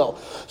his will.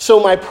 So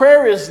my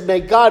prayer is,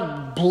 may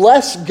God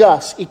bless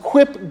Gus,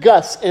 equip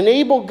Gus,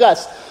 enable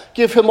Gus,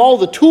 give him all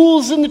the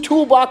tools in the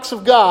toolbox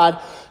of God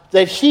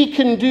that he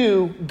can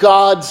do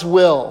God's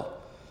will.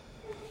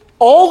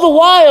 All the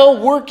while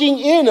working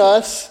in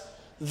us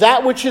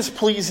that which is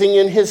pleasing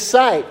in his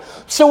sight.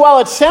 So while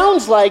it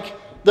sounds like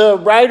the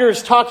writer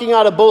is talking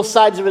out of both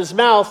sides of his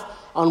mouth,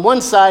 on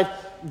one side,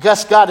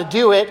 Gus got to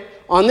do it.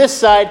 On this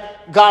side,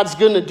 God's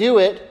going to do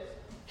it.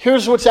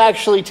 Here's what's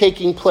actually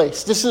taking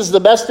place. This is the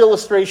best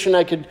illustration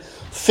I could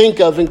think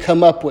of and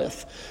come up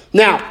with.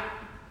 Now,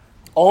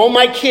 all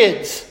my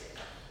kids,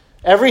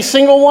 every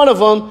single one of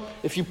them,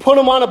 if you put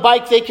them on a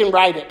bike, they can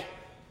ride it.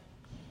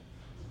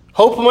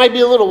 Hope might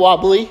be a little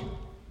wobbly.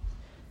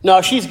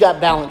 No, she's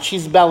got balance.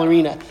 She's a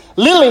ballerina.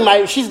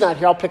 Lily she's not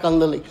here. I'll pick on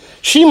Lily.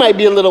 She might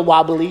be a little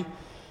wobbly,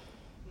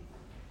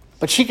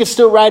 but she can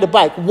still ride a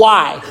bike.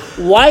 Why?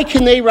 Why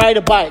can they ride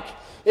a bike?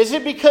 Is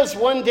it because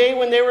one day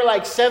when they were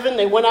like 7,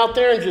 they went out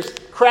there and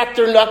just cracked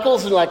their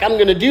knuckles and like, I'm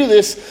going to do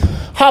this,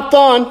 hopped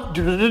on,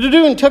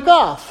 and took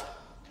off?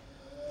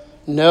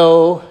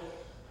 No.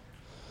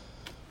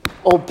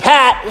 Old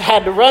Pat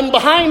had to run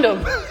behind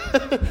them,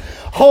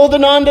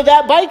 holding on to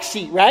that bike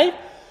seat, right?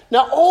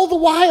 Now, all the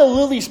while,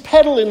 Lily's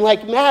pedaling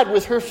like mad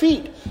with her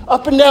feet,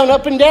 up and down,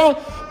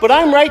 but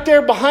I'm right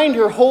there behind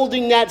her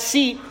holding that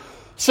seat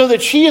so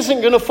that she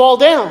isn't going to fall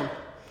down.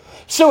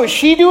 So is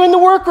she doing the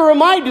work or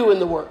am I doing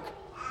the work?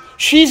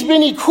 She's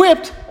been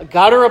equipped. I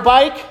got her a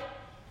bike,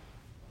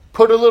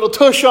 put a little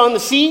tush on the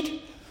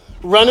seat,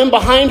 running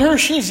behind her.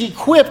 She's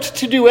equipped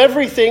to do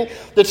everything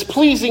that's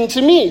pleasing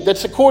to me,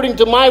 that's according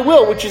to my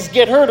will, which is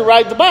get her to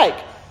ride the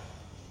bike.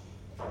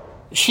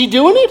 Is she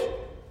doing it?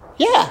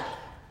 Yeah.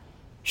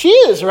 She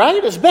is,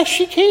 right? As best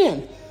she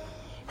can.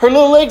 Her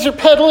little legs are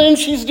pedaling.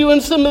 She's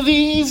doing some of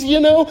these,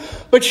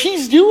 but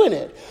she's doing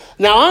it.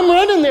 Now I'm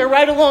running there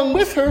right along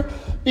with her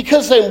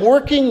because I'm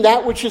working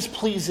that which is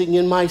pleasing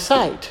in my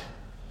sight.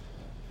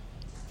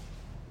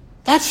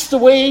 That's the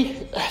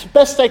way, as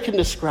best I can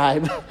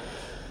describe,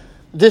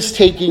 this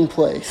taking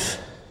place.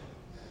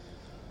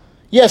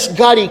 Yes,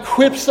 God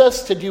equips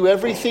us to do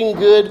everything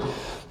good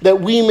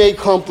that we may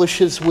accomplish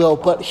his will,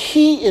 but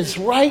he is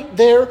right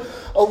there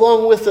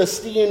along with us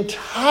the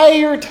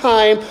entire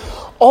time,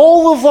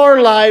 all of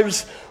our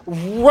lives,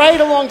 right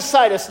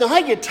alongside us. Now,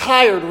 I get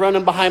tired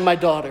running behind my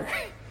daughter,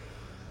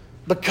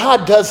 but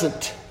God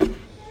doesn't.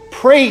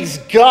 Praise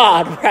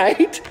God,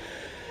 right?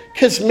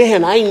 Because,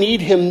 man, I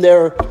need him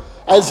there,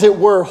 as it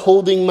were,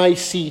 holding my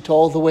seat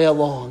all the way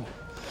along.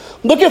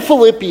 Look at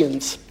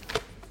Philippians.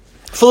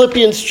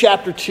 Philippians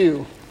chapter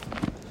 2.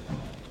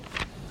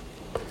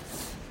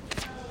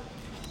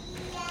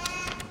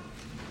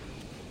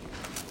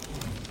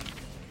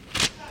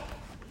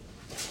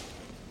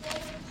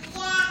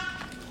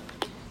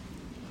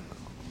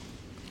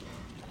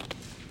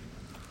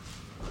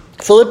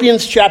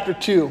 Philippians chapter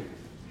 2,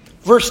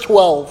 verse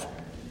 12.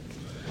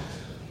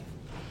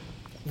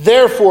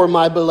 Therefore,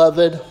 my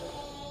beloved,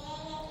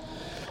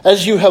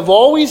 as you have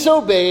always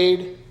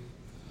obeyed,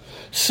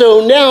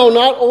 so now,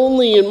 not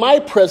only in my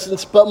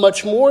presence, but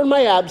much more in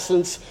my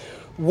absence,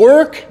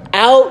 work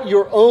out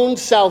your own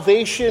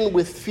salvation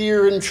with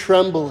fear and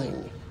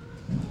trembling.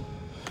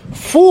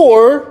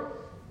 For,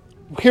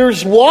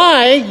 here's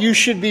why you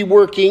should be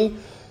working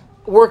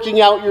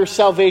out your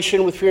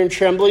salvation with fear and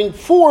trembling.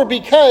 For,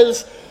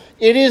 because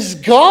it is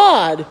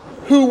God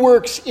who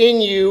works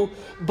in you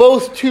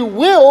both to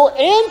will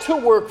and to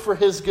work for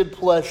his good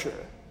pleasure.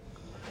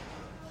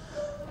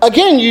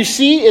 Again, you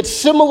see, it's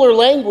similar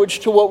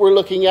language to what we're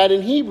looking at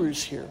in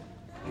Hebrews here.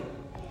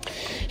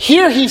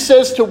 Here he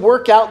says to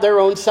work out their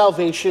own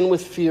salvation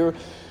with fear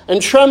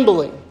and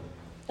trembling.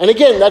 And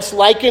again, that's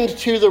likened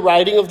to the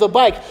riding of the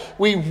bike.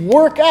 We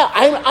work out.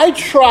 I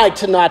try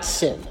to not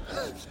sin.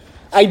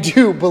 I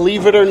do,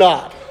 believe it or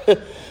not.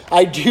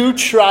 I do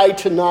try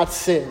to not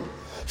sin.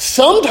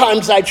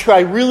 Sometimes I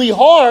try really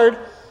hard.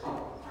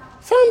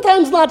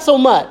 Sometimes not so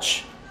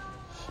much.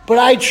 But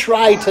I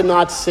try to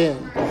not sin.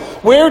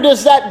 Where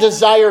does that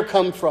desire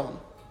come from?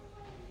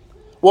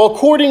 Well,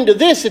 according to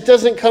this, it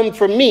doesn't come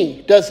from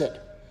me, does it?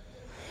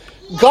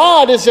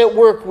 God is at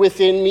work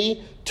within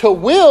me to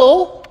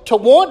will, to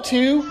want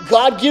to.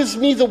 God gives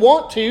me the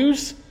want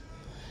tos,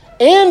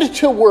 and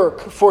to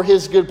work for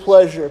his good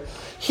pleasure.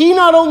 He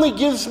not only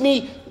gives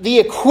me the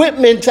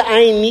equipment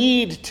I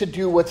need to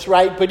do what's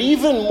right, but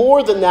even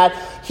more than that,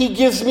 he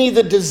gives me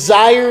the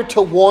desire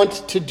to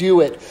want to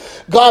do it.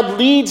 God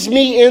leads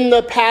me in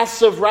the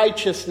paths of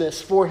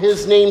righteousness for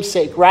his name's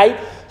sake, right?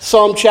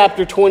 Psalm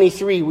chapter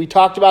 23. We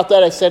talked about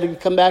that. I said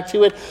I'd come back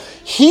to it.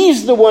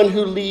 He's the one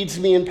who leads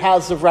me in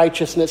paths of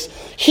righteousness.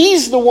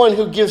 He's the one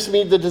who gives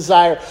me the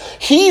desire.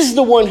 He's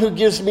the one who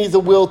gives me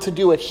the will to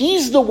do it.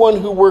 He's the one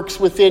who works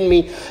within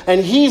me.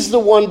 And he's the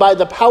one, by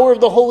the power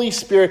of the Holy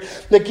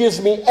Spirit, that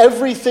gives me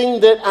everything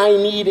that I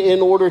need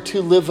in order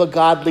to live a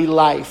godly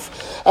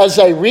life. As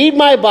I read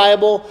my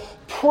Bible,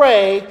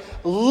 pray,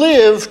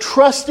 live,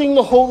 trusting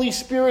the Holy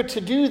Spirit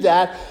to do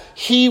that,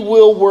 he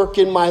will work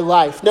in my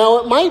life. Now,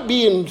 it might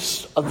be in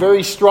a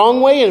very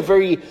strong way, in a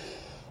very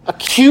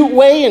acute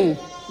way, in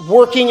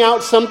working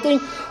out something,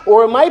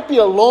 or it might be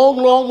a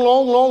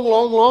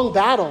long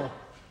battle,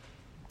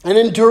 an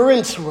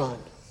endurance run,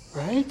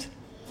 right?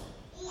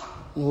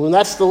 And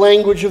that's the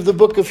language of the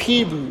book of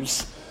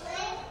Hebrews.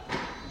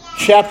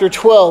 Chapter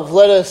 12,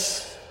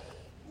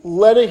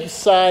 let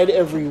aside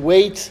every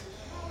weight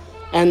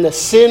and the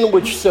sin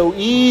which so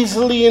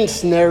easily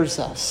ensnares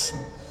us.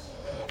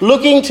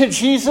 Looking to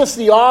Jesus,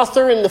 the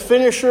author and the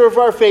finisher of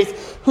our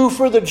faith, who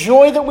for the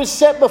joy that was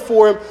set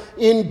before him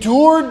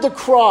endured the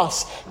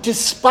cross,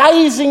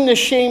 despising the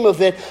shame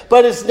of it,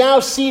 but is now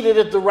seated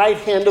at the right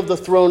hand of the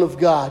throne of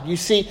God. You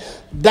see,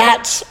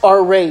 that's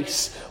our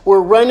race.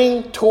 We're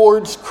running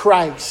towards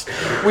Christ.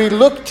 We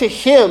look to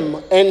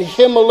him and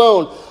him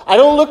alone. I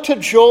don't look to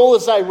Joel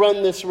as I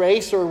run this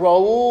race, or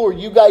Raul, or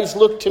you guys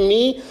look to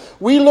me.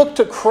 We look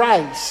to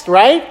Christ,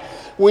 right?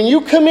 When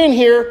you come in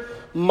here,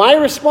 my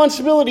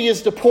responsibility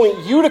is to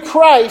point you to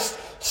Christ,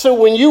 so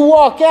when you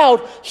walk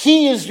out,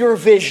 he is your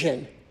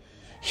vision.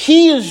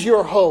 He is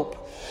your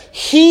hope.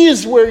 He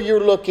is where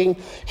you're looking.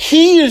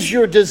 He is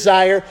your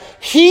desire.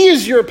 He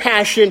is your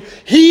passion.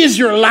 He is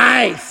your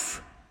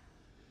life.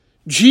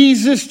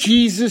 Jesus,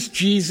 Jesus,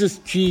 Jesus,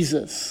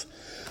 Jesus.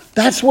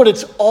 That's what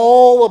it's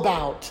all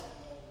about.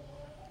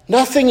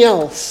 Nothing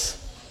else.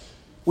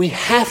 We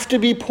have to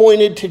be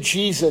pointed to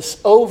Jesus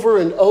over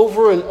and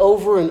over and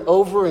over and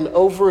over and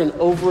over and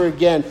over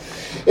again.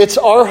 It's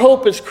our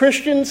hope as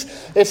Christians.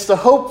 It's the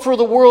hope for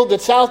the world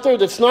that's out there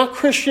that's not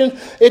Christian.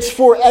 It's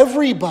for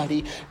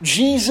everybody.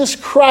 Jesus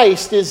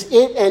Christ is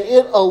it and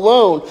it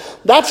alone.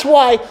 That's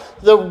why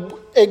the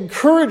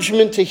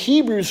encouragement to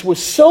Hebrews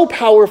was so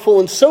powerful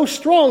and so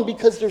strong,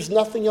 because there's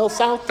nothing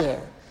else out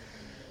there.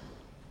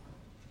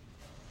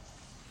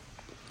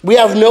 We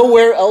have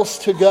nowhere else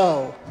to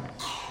go.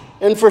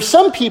 And for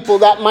some people,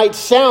 that might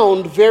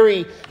sound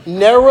very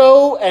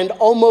narrow and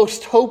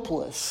almost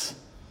hopeless.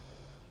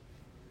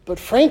 But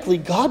frankly,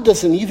 God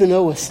doesn't even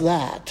owe us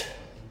that.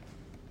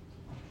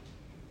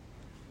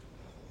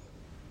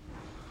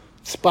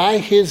 It's by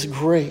his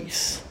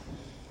grace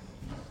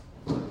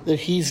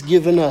that he's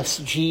given us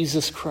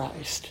Jesus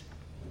Christ.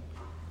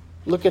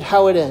 Look at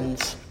how it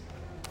ends.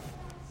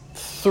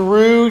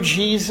 Through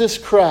Jesus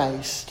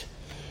Christ,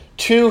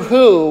 to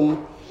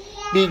whom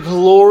be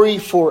glory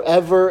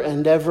forever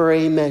and ever.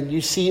 Amen. You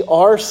see,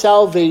 our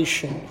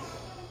salvation,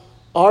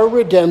 our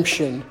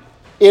redemption,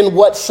 in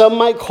what some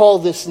might call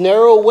this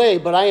narrow way,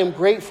 but I am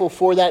grateful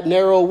for that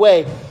narrow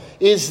way,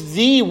 is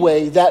the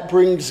way that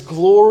brings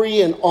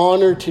glory and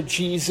honor to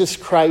Jesus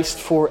Christ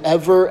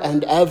forever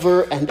and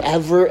ever and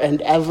ever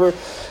and ever.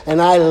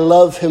 And I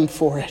love him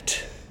for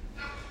it.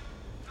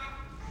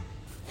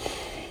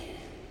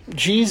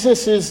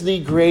 Jesus is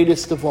the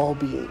greatest of all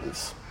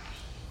beings.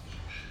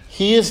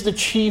 He is the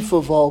chief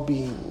of all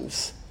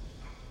beings.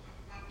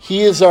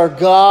 He is our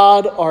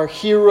God, our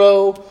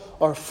hero,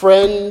 our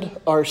friend,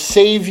 our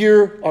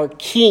Savior, our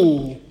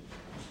King,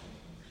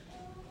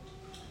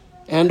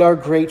 and our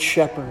great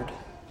shepherd.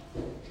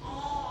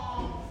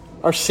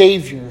 our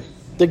Savior,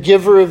 the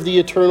giver of the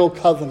eternal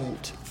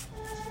covenant.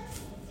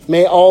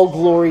 May all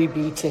glory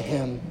be to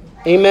him.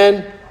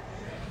 Amen.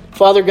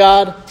 Father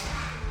God,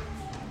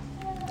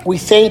 we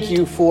thank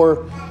you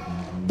for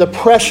the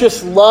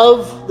precious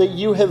love that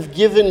you have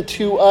given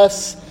to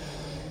us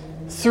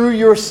through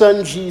your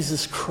Son,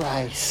 Jesus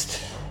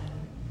Christ.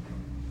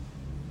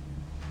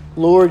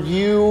 Lord,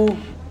 you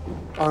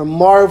are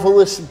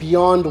marvelous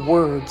beyond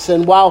words.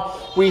 And while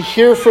we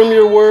hear from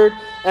your word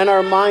and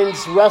our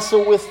minds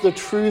wrestle with the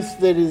truth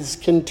that is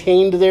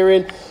contained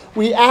therein,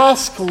 we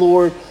ask,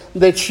 Lord,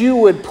 that you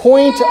would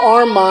point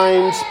our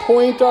minds,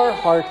 point our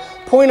heart,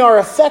 point our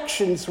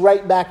affections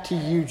right back to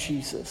you,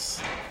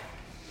 Jesus.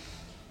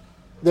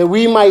 That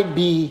we might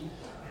be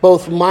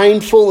both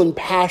mindful and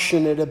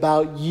passionate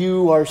about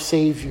you, our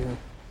Savior.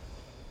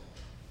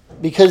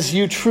 Because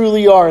you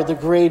truly are the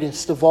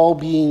greatest of all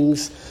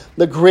beings,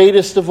 the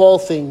greatest of all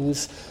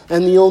things,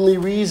 and the only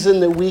reason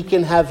that we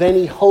can have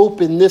any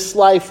hope in this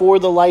life or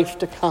the life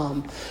to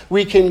come.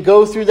 We can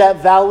go through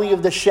that valley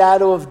of the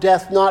shadow of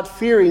death not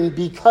fearing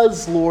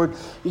because, Lord,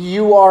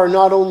 you are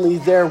not only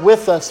there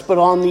with us, but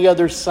on the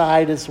other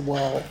side as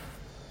well.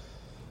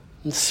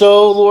 And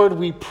so, Lord,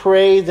 we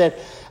pray that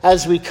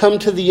as we come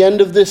to the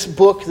end of this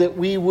book, that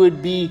we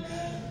would be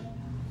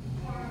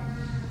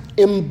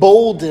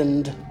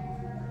emboldened,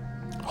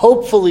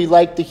 hopefully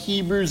like the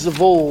Hebrews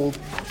of old,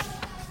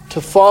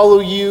 to follow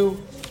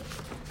you,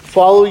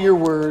 follow your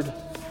word,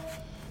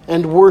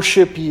 and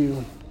worship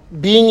you,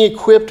 being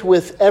equipped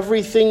with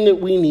everything that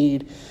we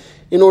need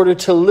in order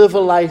to live a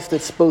life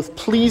that's both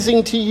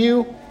pleasing to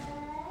you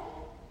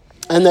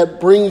and that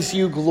brings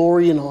you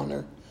glory and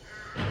honor.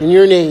 In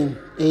your name,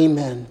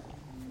 amen.